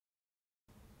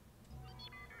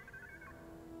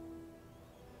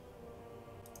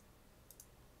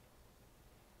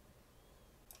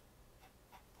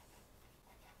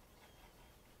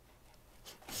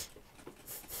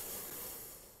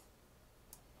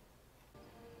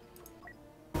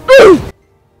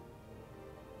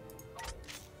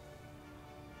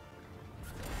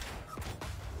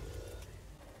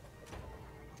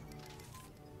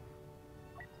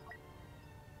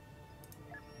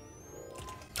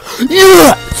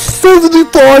Yeah!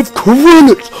 75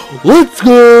 credits! Let's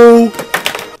go!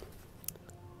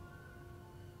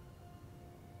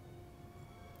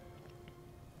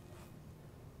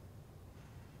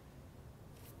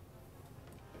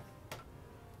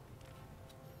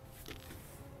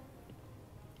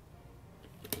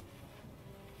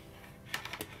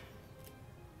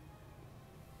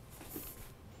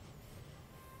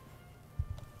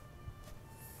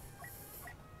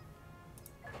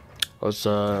 Let's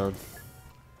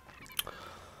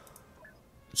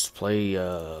play,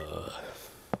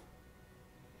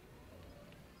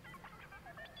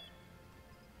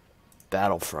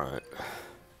 Battlefront.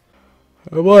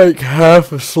 I'm like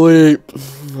half asleep.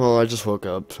 Well, I just woke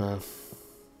up, so.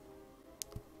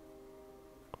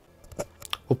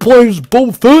 We're playing as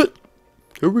Bullfit.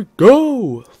 Here we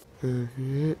go.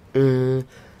 Oh,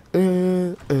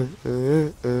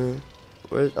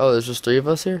 there's just 3 of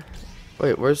us here?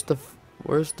 Wait, where's the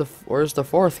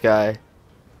fourth guy?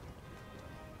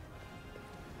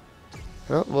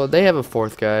 Oh, well, they have a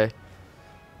 4th guy.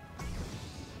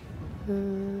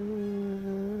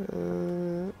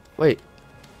 Wait.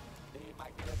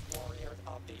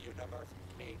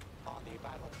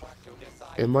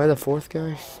 Am I the 4th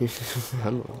guy? I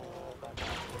don't know.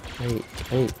 I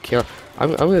ain't kill.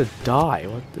 I'm gonna die.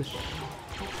 What this?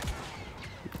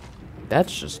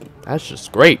 That's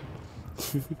just great.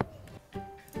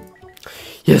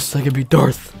 Yes, I can be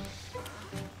Darth.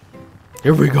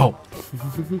 Here we go.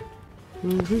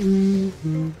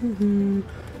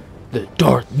 The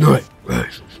Dark Knight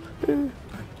rises.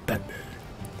 Batman.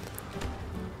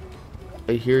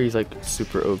 I hear he's like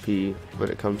super OP when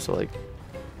it comes to like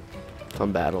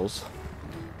fun battles.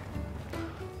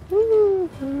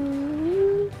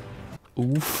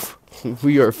 Oof.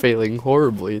 We are failing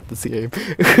horribly at this game.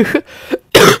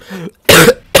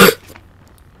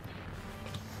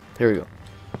 Here we go.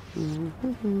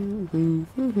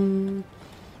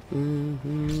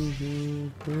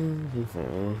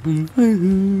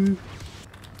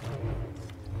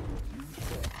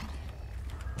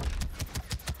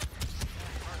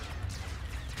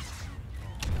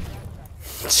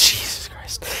 Jesus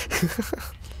Christ.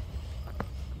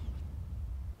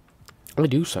 I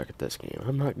do suck at this game.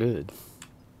 I'm not good.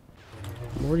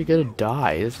 I'm already gonna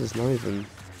die. This is not even...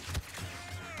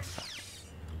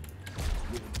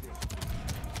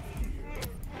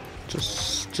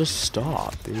 Just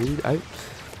stop, dude.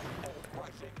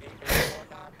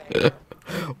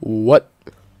 What?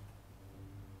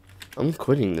 I'm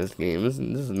quitting this game. This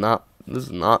is not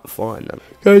fun.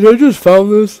 Guys, I just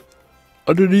found this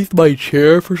underneath my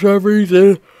chair for some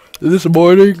reason this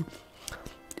morning.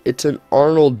 It's an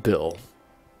Arnold bill.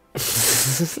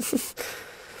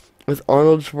 With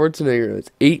Arnold Schwarzenegger.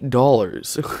 It's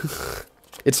 $8.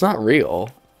 It's not real.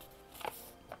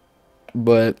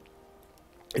 But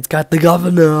it's got the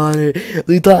governor on it,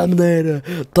 the Terminator,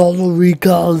 Donald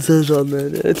Recall says on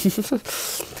it.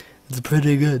 It's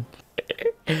pretty good.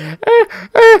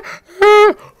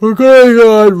 We're going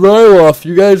on Ryloff.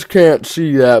 You guys can't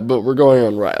see that, but we're going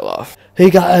on Ryloff. Hey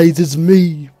guys, it's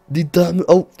me. The Terminator.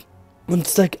 Oh, 1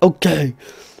 sec. Okay.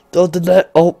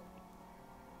 Oh,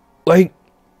 wait.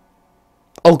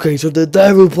 Okay, so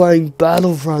today we're playing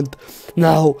Battlefront.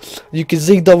 Now, you can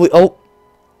see that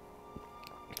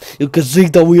you can see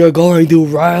that we are going to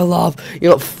rile off. You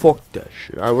know, fuck that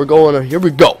shit. Alright, we're going. Here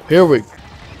we go. Here we.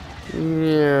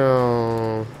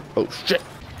 Yeah. Oh shit.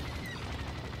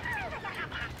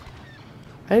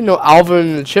 I didn't know Alvin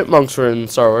and the Chipmunks were in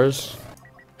Star Wars.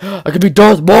 I could be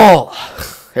Darth Maul.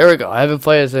 Here we go. I haven't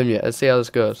played as him yet. Let's see how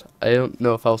this goes. I don't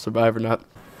know if I'll survive or not.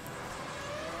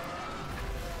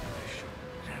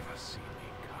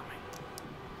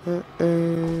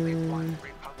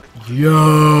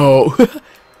 Yo.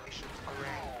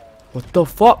 What the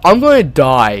fuck? I'm gonna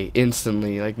die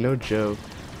instantly, like no joke.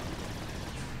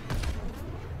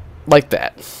 Like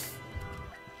that.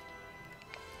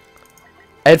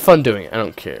 I had fun doing it, I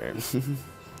don't care.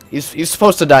 He's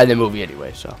supposed to die in the movie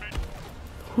anyway, so.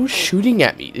 Who's shooting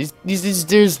at me?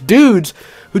 There's dudes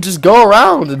who just go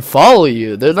around and follow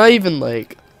you. They're not even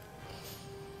like...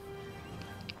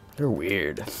 They're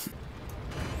weird.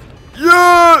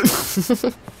 Yeah!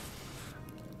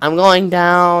 I'm going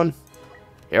down.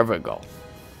 Here we go.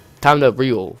 Time to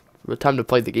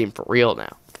play the game for real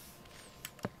now.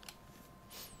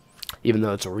 Even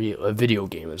though it's a video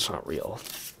game, it's not real.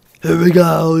 Here we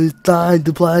go. It's time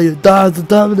to play the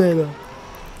Terminator.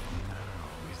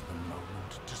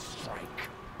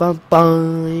 Bum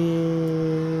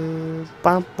bum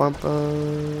bum bum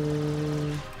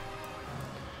bum.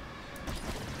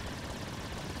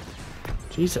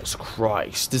 Jesus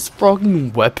Christ, this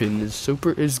fucking weapon is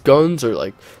his guns are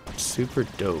like super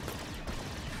dope.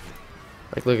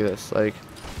 Like, look at this, like,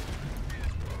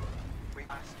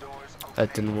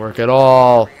 that didn't work at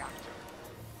all.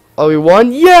 Oh, we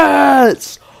won?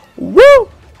 Yes!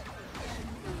 Woo!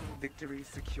 Victory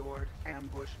secured,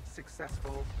 ambush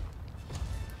successful.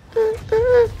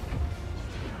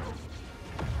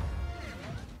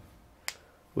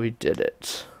 We did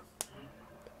it.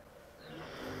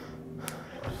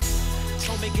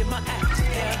 Told me get my act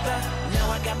together. Now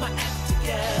I got my act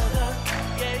together.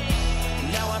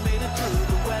 Yeah. Now I made it through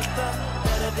the weather.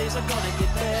 Better days are gonna get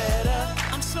better.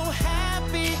 I'm so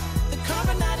happy the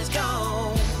current night is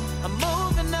gone. I'm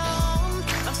moving on.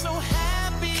 I'm so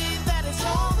happy that it's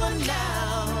over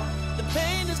now. The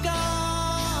pain is gone.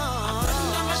 I'm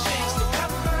putting on my shades to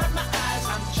cover up my eyes.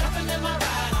 I'm jumping in my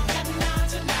ride. I'm heading out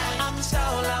tonight. I'm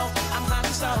solo. I'm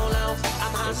solo.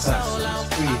 I'm solo.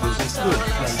 I'm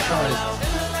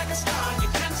solo.